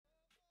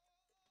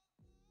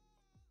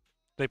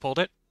They pulled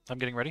it. I'm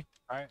getting ready.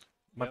 All right.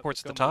 My Yep, port's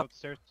let's at the go, move top. up the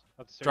stairs.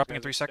 Up the stairs, Dropping guys,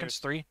 in 3 up the seconds.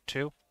 stairs. 3,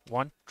 2,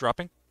 1.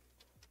 Dropping.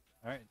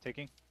 All right,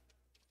 taking.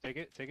 Take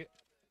it, take it.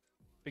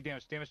 Big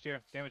damage, damage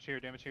here, damage here,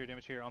 damage here,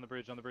 damage here. On the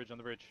bridge, on the bridge, on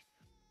the bridge.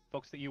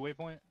 Focus the E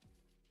waypoint.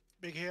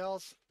 Big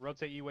heals.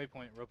 Rotate E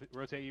waypoint.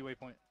 Rotate E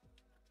waypoint.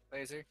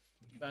 Laser.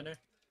 Banner.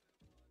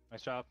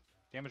 Nice job.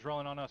 Damage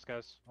rolling on us,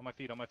 guys. On my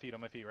feet, on my feet,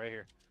 on my feet, right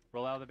here.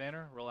 Roll out of the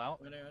banner, roll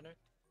out. Banner.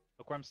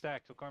 Look where I'm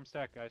stacked, look where I'm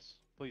stacked, guys.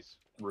 Please.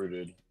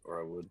 Rooted, or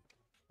I would.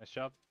 Nice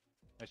job.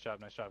 Nice job,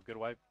 nice job. Good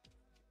wipe.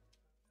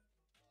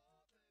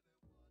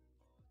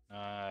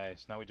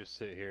 Nice. Now we just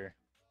sit here.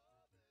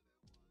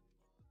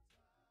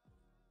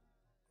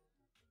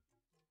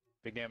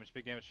 Big damage,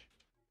 big damage.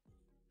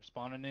 They're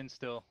spawning in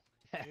still.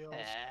 Heals.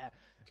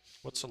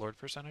 What's the Lord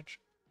percentage?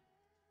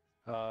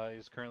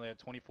 He's currently at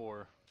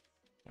 24.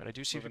 Right, I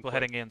do see Moving people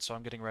quick. heading in, so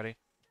I'm getting ready.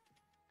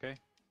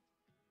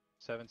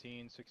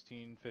 17,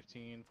 16,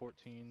 15,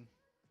 14.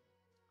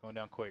 Going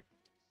down quick.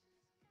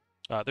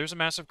 There's a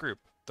massive group.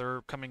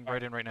 They're coming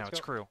right in right now. let's It's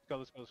go. crew. Let's go,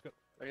 let's go, let's go.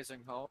 Raising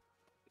halt.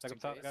 Back up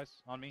top, guys.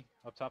 On me.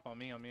 Up top, on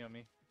me, on me, on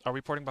me. Are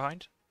we porting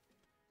behind?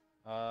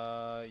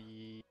 I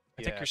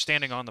think you're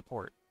standing on the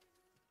port.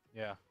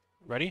 Yeah.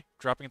 Ready?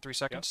 Dropping in 3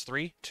 seconds.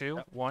 3, 2,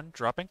 Yep. 1.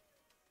 Dropping.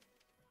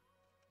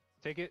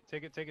 Take it,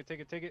 take it, take it, take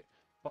it, take it.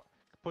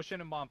 Push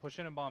in and bomb, push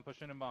in and bomb,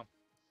 push in and bomb.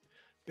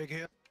 Big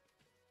heal.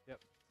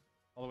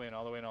 All the way in,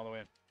 all the way in, all the way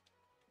in.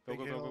 Go, Big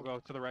go, go, go, hill. go.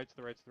 To the right, to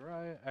the right, to the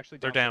right. Actually,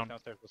 They're downstairs, down.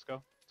 downstairs. Let's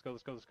go. Let's go,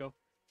 let's go, let's go.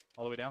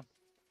 All the way down.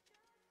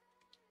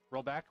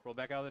 Roll back out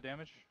of the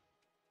damage.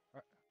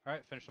 All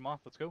right, finish them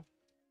off. Let's go.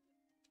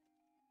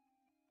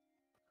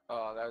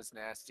 Oh, that was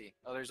nasty.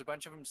 Oh, there's a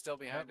bunch of them still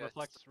behind us.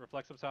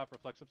 Reflex up top,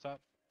 reflex up top.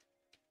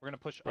 We're gonna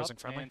push Frozen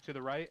up friendly. and to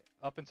the right,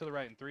 up and to the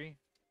right in 3,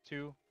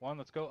 2, 1.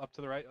 Let's go. Up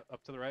to the right,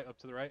 up to the right, up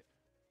to the right.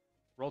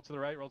 Roll to the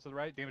right, roll to the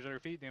right. Damage at our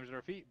feet, damage at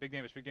our feet. Big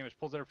damage, big damage.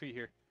 Pulls at our feet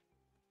here.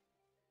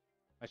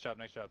 Nice job,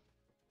 nice job.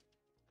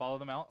 Follow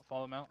them out,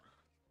 follow them out.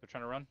 They're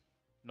trying to run.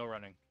 No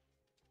running.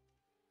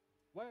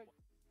 What?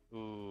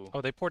 Ooh.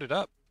 Oh, they ported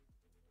up.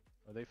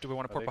 Are they? Do we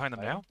want to are port they behind them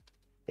fighting? now?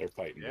 They're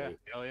fighting. Yeah. me.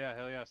 Hell yeah,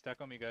 hell yeah. Stack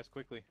on me, guys.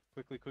 Quickly,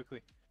 quickly,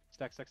 quickly.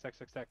 Stack, stack, stack,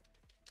 stack, stack.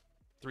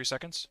 3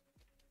 seconds.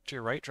 To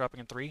your right. Dropping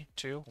in 3,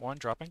 2, 1.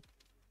 Dropping.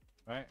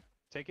 All right.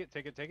 Take it,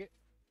 take it, take it.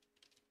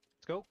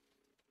 Let's go.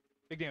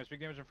 Big damage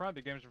in front,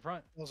 big damage in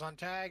front. Heals on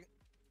tag.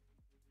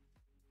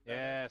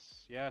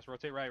 Yes, yes.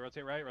 Rotate right,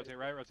 rotate right, rotate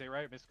right, rotate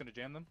right. Mist's gonna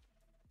jam them.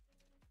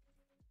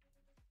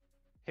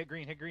 Hit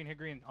green, hit green, hit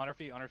green. On our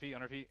feet, on our feet,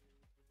 on our feet.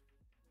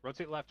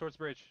 Rotate left towards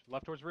bridge.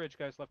 Left towards bridge,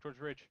 guys. Left towards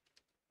bridge.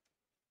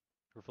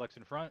 Reflex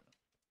in front.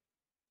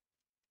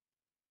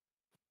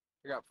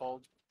 We got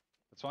pulled.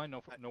 That's fine.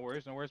 No, no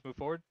worries, no worries. Move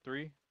forward.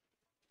 3.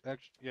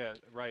 Yeah,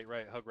 right,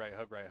 right. Hug right,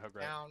 hug right, hug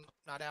right. Down.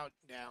 Not out.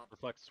 Down.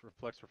 Reflex,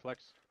 reflex,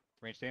 reflex.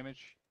 Range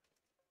damage.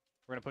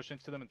 We're gonna push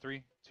into them in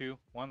 3, 2,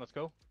 1. Let's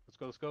go. Let's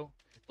go. Let's go.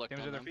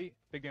 Damage at their feet.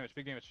 Big damage.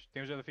 Big damage.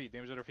 Damage at their feet.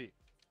 Damage at their feet.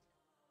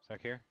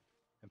 Stack here.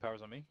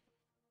 Empowers on me.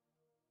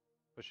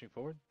 Pushing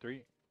forward.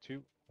 3,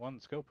 2, 1.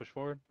 Let's go. Push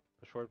forward.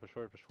 Push forward. Push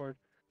forward. Push forward.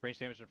 Range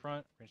damage in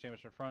front. Range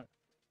damage in front.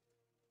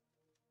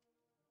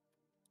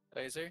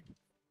 Laser.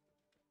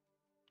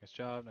 Nice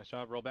job. Nice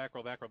job. Roll back.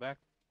 Roll back. Roll back.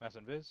 Mass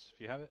invis if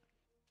you have it.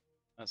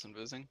 That's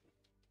invising.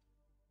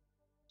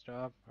 Nice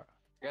job. I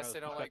guess they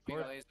don't like being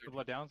lasered. Couple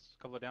of downs.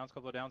 Couple of downs.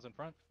 Couple of downs in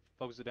front.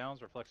 Focus the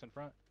downs. Reflex in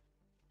front.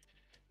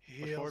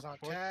 Heals forward, on push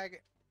forward.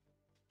 tag.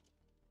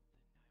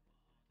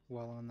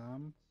 Well on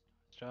them.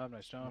 Nice job.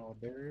 Nice job. All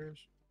barriers.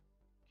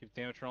 Keep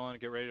damage rolling.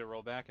 Get ready to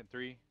roll back in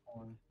 3,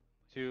 On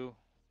 2,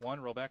 1.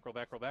 Roll back. Roll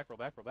back. Roll back. Roll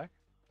back. Roll back.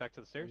 Back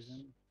to the stairs.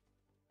 poison.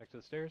 Back to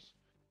the stairs.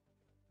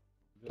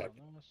 Back.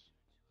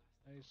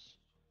 Nice.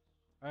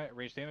 Alright,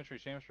 range damage,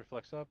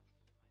 reflex up.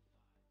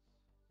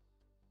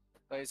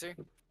 Laser.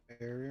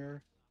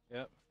 Barrier.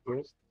 Yep.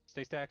 Cool.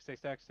 Stay stacked, stay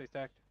stacked, stay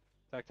stacked.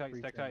 Stack tight,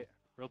 stack Regen. tight.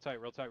 Real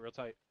tight, real tight, real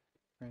tight.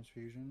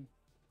 Transfusion.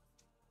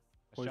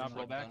 Nice job, Poison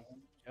roll back. on.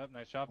 Yep,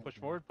 nice job. Push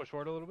Okay.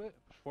 forward a little bit.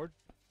 Push forward.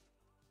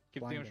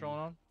 Keep the damage Blinding. rolling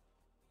on.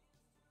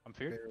 I'm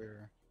feared.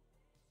 Barrier.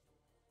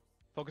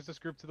 Focus this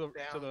group to the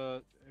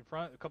Down. in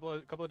front. A couple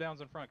of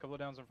downs in front. Couple of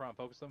downs in front.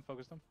 Focus them,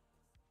 focus them.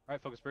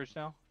 Alright, focus bridge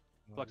now.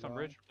 Flex on Well,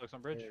 bridge, flex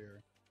on bridge.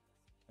 Barrier.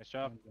 Nice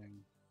job. Cleansing.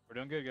 We're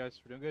doing good,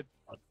 guys. We're doing good.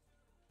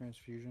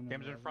 Transfusion.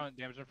 Damage in and front,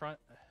 damage in front.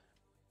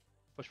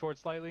 Push forward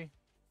slightly.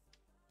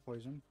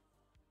 Poison.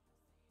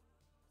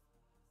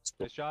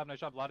 Nice job, nice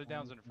job. A lot of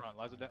downs in front.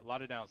 Lot of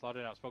downs, lot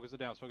of downs. Focus the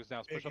downs, focus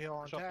downs. Big Push up, heal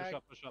on push up, push tag.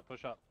 up, push up,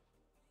 push up.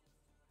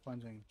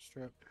 Cleansing.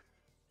 Strip.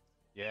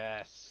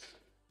 Yes.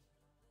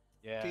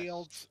 Yes.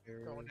 Fields.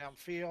 Barrier. Going down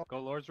field. Go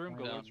Lord's room,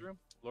 go Down. Lord's room.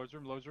 Lord's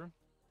room, Lord's room.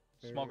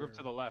 Small group to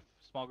Barrier. the left.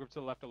 Small group to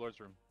the left of Lord's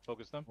room.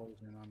 Focus them.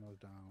 Poison on those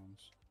downs.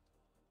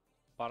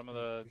 Bottom of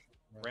the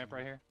ramp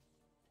right here.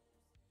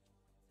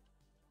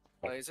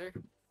 Laser.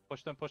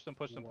 Push them, push them,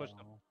 push them, push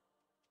them. Wow.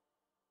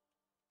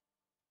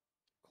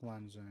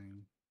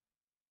 Cleansing.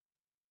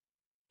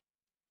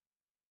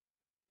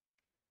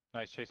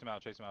 Nice, chase him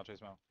out, chase him out, chase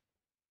him out.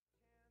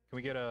 Can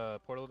we get a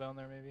portal down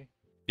there maybe?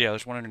 Yeah,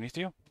 there's one underneath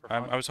you. For I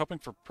front. was hoping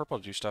for purple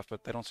to do stuff,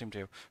 but they don't seem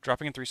to.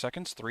 Dropping in 3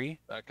 seconds. 3,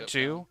 Back up.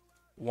 2,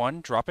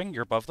 1. Dropping.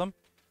 You're above them.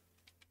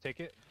 Take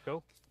it.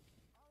 Go.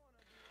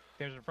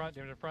 Damage in front.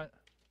 Damage in front.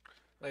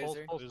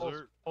 Laser.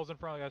 Pulls in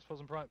front, guys. Pulls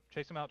in front.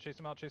 Chase him out. Chase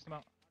him out. Chase him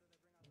out.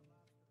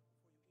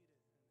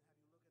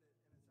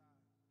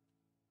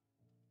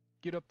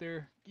 Get up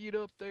there. Get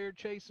up there.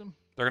 Chase him.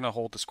 They're gonna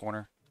hold this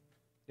corner.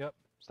 Yep.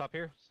 Stop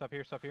here. Stop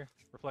here. Stop here.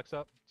 Reflex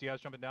up. See you guys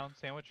jumping down.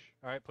 Sandwich.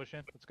 All right. Push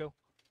in. Let's go.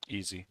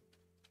 Easy.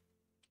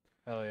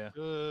 Hell yeah.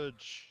 Good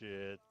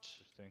shit.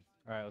 Interesting.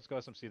 All right. Let's go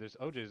SMC. There's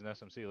OJ's in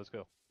SMC. Let's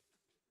go.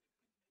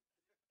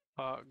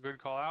 Good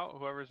call out.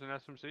 Whoever's in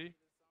SMC.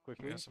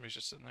 Quickly. Yeah, somebody's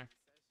just sitting there.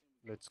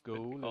 Let's go.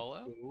 Good call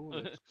out.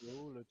 Let's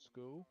go. Let's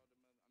go.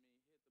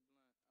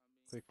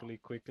 Quickly.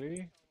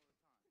 Quickly.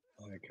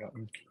 Hi,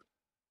 Captain.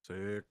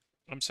 Sick.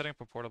 I'm setting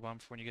up a portal bomb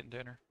for when you get in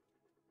dinner.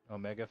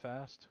 Omega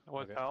fast.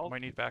 What's Okay. health?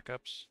 Might need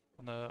backups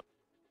on the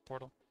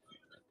portal.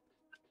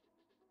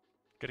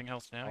 Getting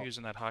health now Oh.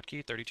 using that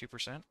hotkey,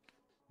 32%.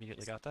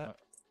 Immediately got that.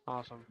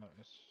 Awesome. Nice.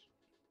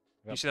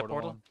 You see that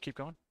portal? on. Keep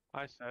going.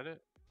 I said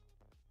it.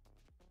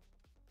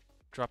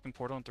 Dropping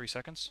portal in 3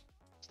 seconds.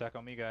 Stack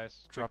on me,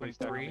 guys. Dropping Quickly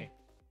stack on 3, me.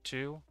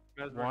 2,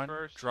 Mesmer 1.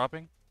 first.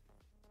 Dropping.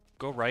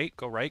 Go right.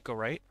 Go right. Go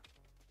right.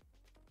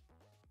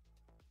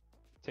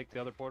 Take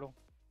the other portal.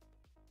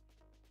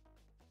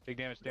 Big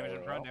damage. Damage in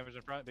Yeah, front. well. Damage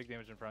in front. Big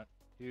damage in front.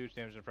 Huge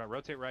damage in front.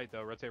 Rotate right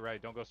though. Rotate right.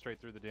 Don't go straight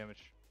through the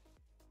damage.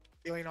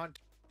 Healing on.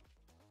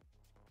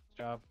 Good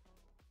job.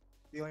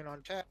 Healing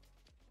on tap.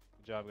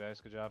 Good job,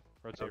 guys. Good job.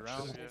 Rotate Oh,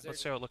 around. shit.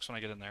 Let's see how it looks when I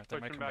get in there. They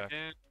might Pushing come back back.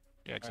 in.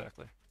 Yeah,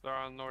 exactly. They're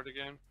on Nord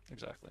again.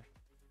 Exactly.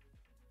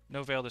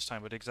 No veil this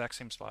time, but exact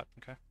same spot.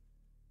 Okay.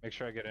 Make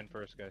sure I get in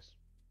first, guys.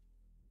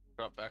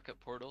 Drop backup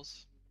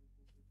portals.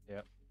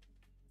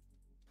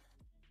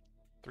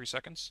 3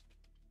 seconds.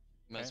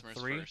 Mesmer's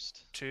 3,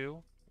 first.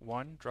 2,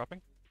 1.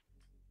 Dropping.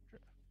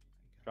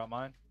 Drop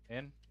mine.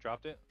 In.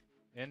 Dropped it.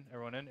 In.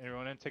 Everyone in.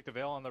 Everyone in. Take the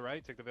veil on the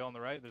right. Take the veil on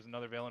the right. There's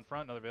another veil in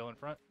front. Another veil in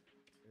front.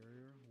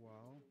 Barrier. Wow.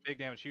 Big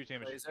damage. Huge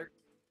damage. Laser.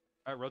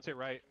 All right. Rotate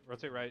right.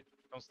 Rotate right.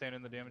 Don't stand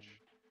in the damage.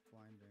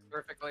 Blinding.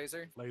 Perfect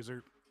laser.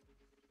 Laser.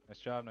 Nice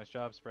job. Nice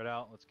job. Spread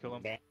out. Let's kill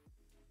them. Back.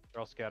 They're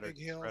all scattered.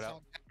 Big heals Spread out.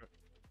 on tap.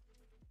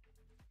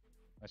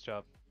 Nice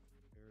job.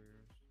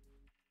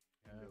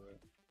 Barriers.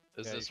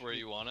 Yeah. Is Yeah, you this should where be-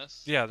 you want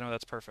us? Yeah, no,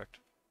 that's perfect.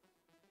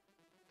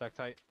 Stack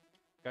tight.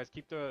 Guys,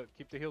 keep the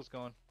heals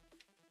going.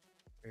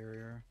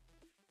 Barrier.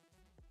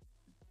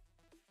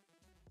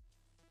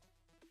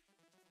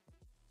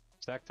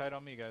 Stack tight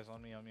on me, guys.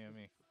 On me.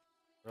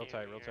 Real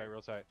tight. Real tight.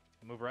 Real tight.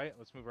 Move right.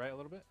 Let's move right a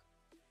little bit.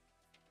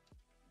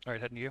 All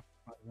right, heading to you.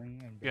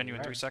 Blinding and Behind you in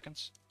barrier. 3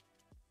 seconds.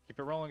 Keep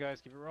it rolling, guys.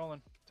 Keep it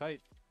rolling.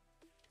 Tight.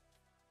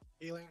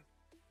 Healing.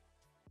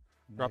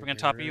 Dropping on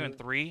top of you in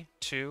 3,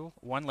 2,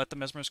 1. Let the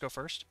mesmers go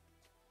first.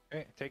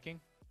 Okay, taking.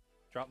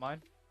 Drop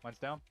mine. Mine's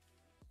down.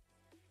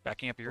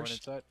 Backing up Everyone yours.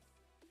 inside.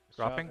 Nice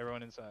Dropping. job,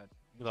 everyone inside.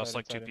 We lost Inside,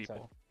 like 2 inside, inside.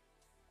 people.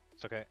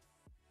 It's okay.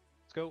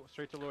 Let's go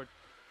straight to Lord.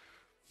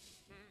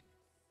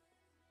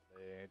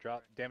 Hey,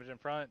 drop damage in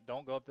front.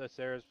 Don't go up the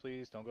stairs,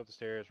 please. Don't go up the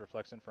stairs.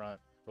 Reflex in front.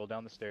 Roll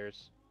down the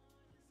stairs.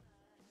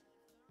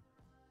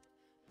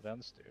 Roll down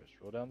the stairs.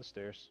 Roll down the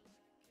stairs.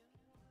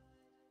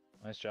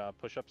 Nice job.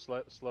 Push up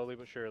slowly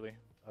but surely.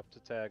 Up to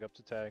tag. Up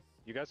to tag.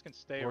 You guys can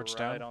stay Lord's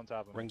right down. on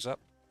top of me. Rings up.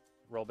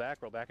 Roll back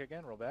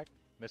again, roll back.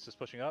 Mist is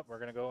pushing up. We're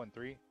gonna go in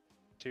 3,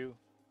 2,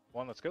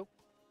 1. Let's go.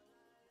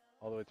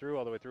 All the way through,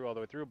 all the way through, all the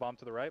way through. Bomb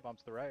to the right,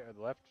 or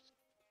the left.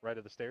 Right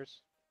of the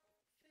stairs.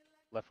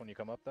 Left when you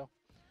come up, though.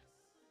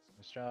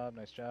 Nice job,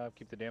 nice job.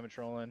 Keep the damage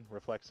rolling.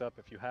 Reflex up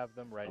if you have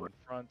them, right in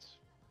front.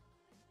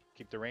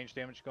 Keep the range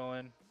damage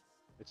going.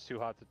 It's too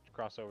hot to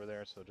cross over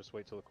there, so just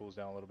wait till it cools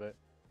down a little bit.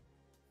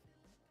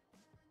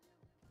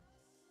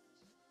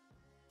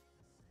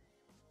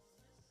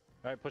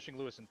 Alright, pushing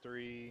Lewis in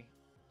 3,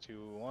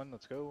 2, 1,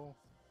 let's go.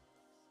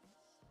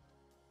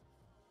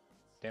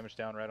 Damage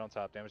down right on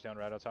top, damage down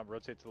right on top.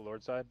 Rotate to the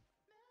Lord side.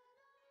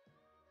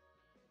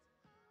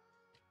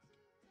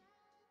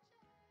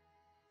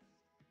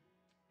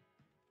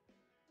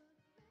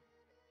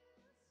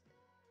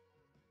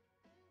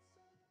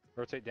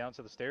 Rotate down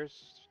to the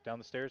stairs, down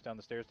the stairs, down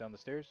the stairs, down the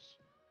stairs.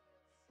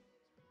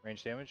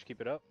 Range damage,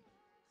 keep it up.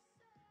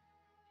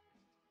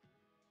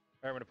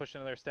 Alright, we're gonna push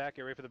another stack.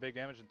 Get ready for the big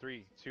damage in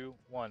 3, 2,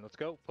 1. Let's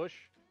go. Push.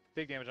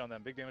 Big damage on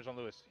them. Big damage on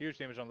Lewis. Huge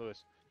damage on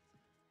Lewis.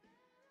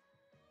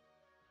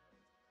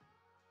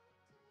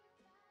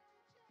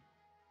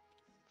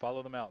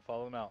 Follow them out.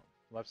 Follow them out.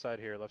 Left side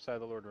here. Left side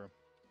of the Lord room.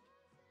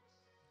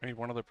 I need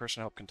one other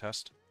person to help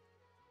contest.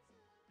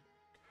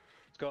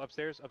 Let's go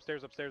upstairs.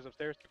 Upstairs. Upstairs.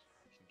 Upstairs. Can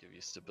give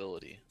you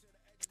stability,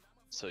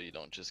 so you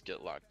don't just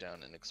get locked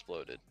down and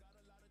exploded.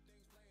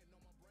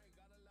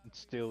 Let's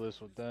steal this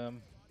with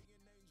them.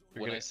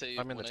 You're When I gonna- say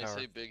I'm in the when I tower.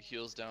 say big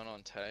heals down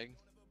on tag,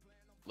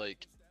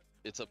 like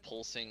it's a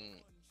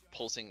pulsing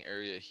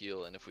area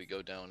heal, and if we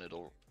go down,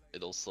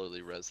 it'll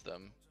slowly res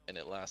them, and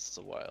it lasts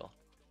a while.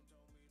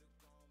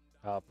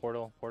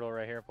 Portal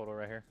right here. Portal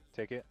right here.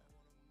 Take it.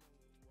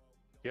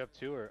 You have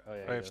 2 or? Oh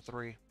yeah. I he have does.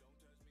 3.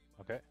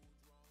 Okay.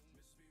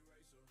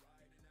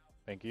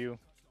 Thank you.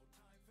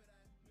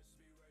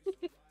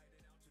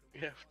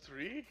 You have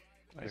 3?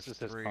 This is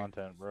his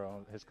content,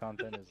 bro. His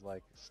content is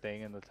like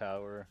staying in the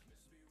tower,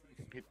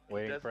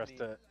 waiting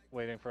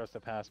for us to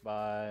pass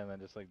by, and then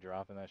just like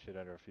dropping that shit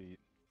at our feet.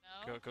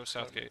 No? Go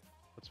Southgate.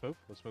 Let's move.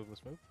 Let's move.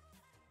 Let's move.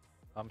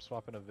 I'm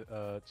swapping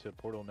to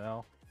portal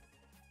now.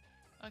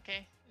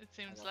 Okay, it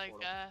seems want like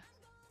portal.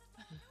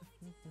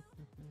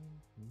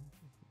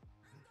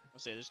 I'll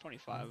say there's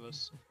 25 of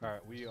us.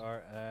 Alright, we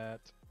are at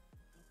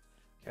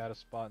Cata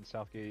spot in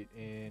Southgate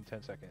in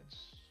 10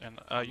 seconds. And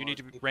you need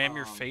to ram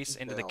your face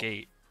into the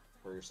gate.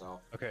 For yourself.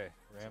 Okay,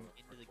 ram.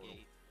 Into the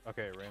gate.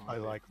 Okay, ram. I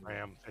your like face.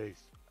 ram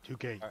face. 2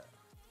 gate. Alright.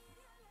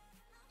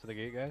 To the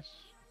gate, guys.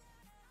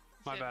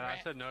 My Sit bad. I right-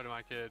 said no to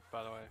my kid,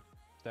 by the way.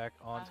 Stack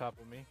on top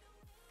of me.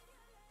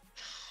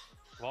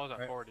 Well, I was at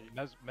Alright, 40.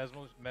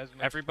 Mesmer.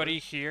 Everybody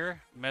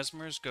here,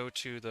 Mesmers, go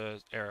to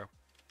the arrow.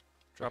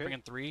 Dropping Okay.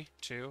 in 3,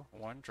 2,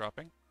 1,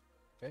 dropping.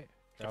 Okay.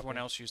 Everyone dropping,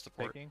 else use the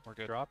port. taking, We're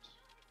good. drops.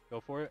 Go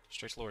for it.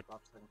 Straight forward.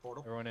 Drops in the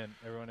portal. Everyone in.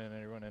 Everyone in.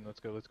 Everyone in. Let's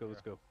go. Let's go.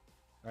 Let's go.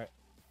 Alright.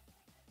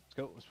 Let's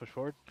go. Let's push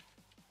forward.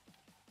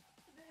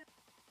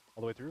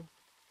 All the way through.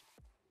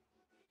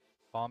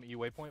 Bomb E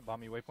waypoint.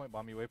 Bomb E waypoint.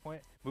 Bomb E waypoint.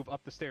 Move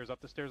up the stairs.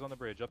 Up the stairs on the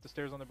bridge. Up the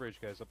stairs on the bridge,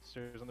 guys. Up the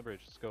stairs on the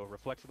bridge. Let's go.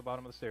 Reflects at the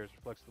bottom of the stairs.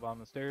 Reflects at the bottom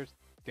of the stairs.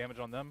 Damage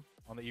on them.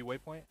 On the E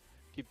waypoint.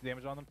 Keep the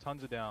damage on them.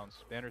 Tons of downs.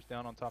 Banners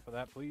down on top of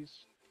that, please.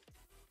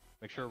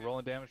 Make sure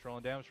rolling damage.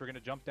 Rolling damage. We're gonna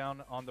jump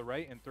down on the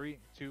right in 3,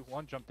 2,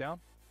 1. Jump down.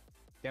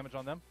 Damage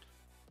on them.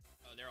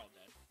 Oh, they're all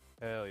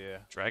dead. Hell yeah.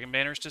 Dragon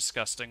Banner's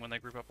disgusting when they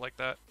group up like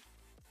that.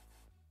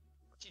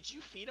 Did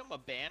you feed him a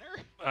banner?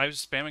 I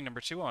was spamming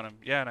number 2 on him.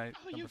 Yeah, and I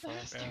Oh, you number 5,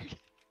 bastard.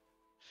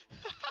 yeah.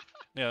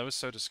 Yeah, that was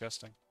so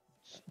disgusting.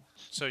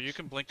 So you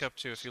can blink up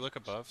to, if you look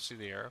above, see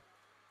the arrow?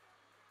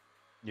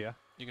 Yeah.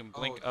 You can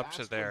blink up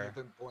to there. You've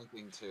been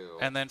blinking to.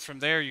 And then from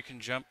there you can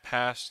jump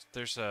past,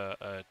 there's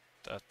a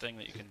thing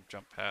that you can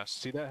jump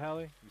past. See that,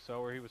 Hallie? You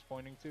saw where he was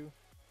pointing to?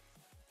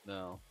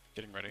 No.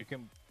 Getting ready.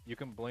 You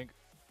can blink.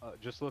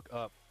 Just look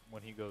up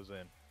when he goes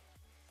in.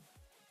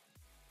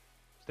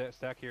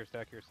 Stack here.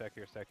 Stack here. Stack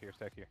here. Stack here.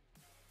 Stack here.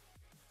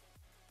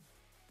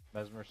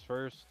 Mesmer's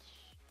first.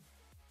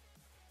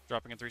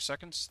 Dropping in 3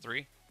 seconds.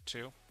 3,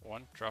 2,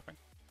 1, dropping.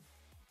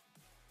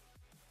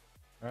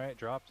 All right,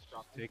 dropped.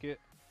 Dropped. Take it.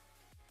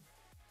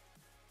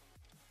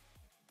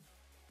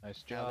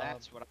 Nice Now job.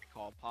 that's what I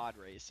call pod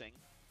racing.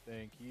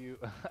 Thank you.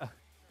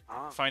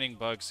 Finding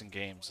bugs in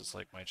games is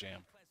like my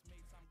jam.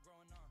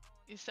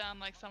 You sound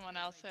like someone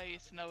else I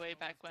used to know way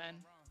back when.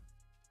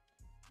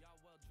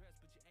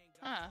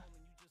 Huh.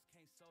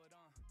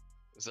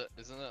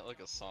 Isn't that like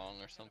a song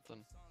or something?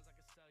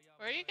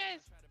 Where are you guys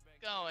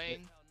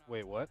going?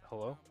 Wait, what?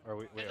 Hello? Are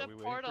we? Wait, There's are a we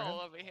waiting for him?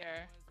 portal over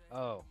here.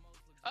 Oh,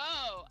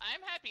 Oh,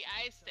 I'm happy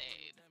I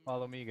stayed.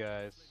 follow me,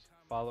 guys.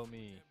 Follow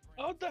me.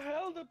 What the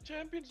hell? The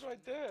champion's right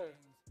there.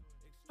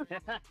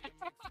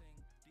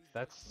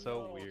 That's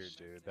so weird,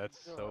 dude.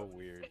 That's so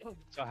weird.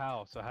 So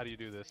how? So how do you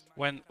do this?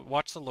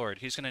 Watch the Lord.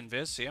 He's gonna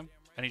invis, see him?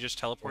 And he just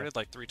teleported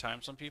like 3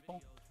 times on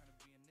people.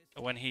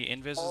 When he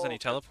invises and he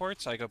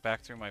teleports, I go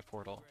back through my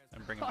portal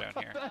and bring him down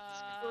here.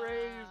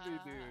 Crazy,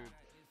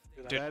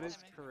 dude. Dude, That is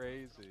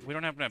crazy. We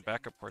don't have enough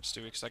backup ports,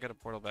 do we? Because I got a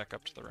portal back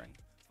up to the ring.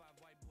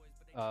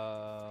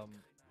 No.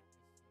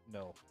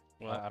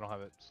 Well- I don't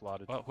have it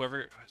slotted. Well,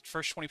 whoever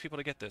first 20 people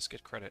to get this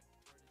get credit.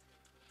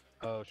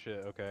 Oh shit.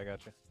 Okay, I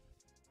got you.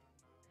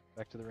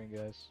 Back to the ring,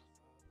 guys.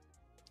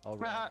 All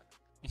right.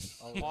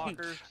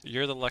 Walkers.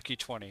 You're the lucky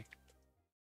 20.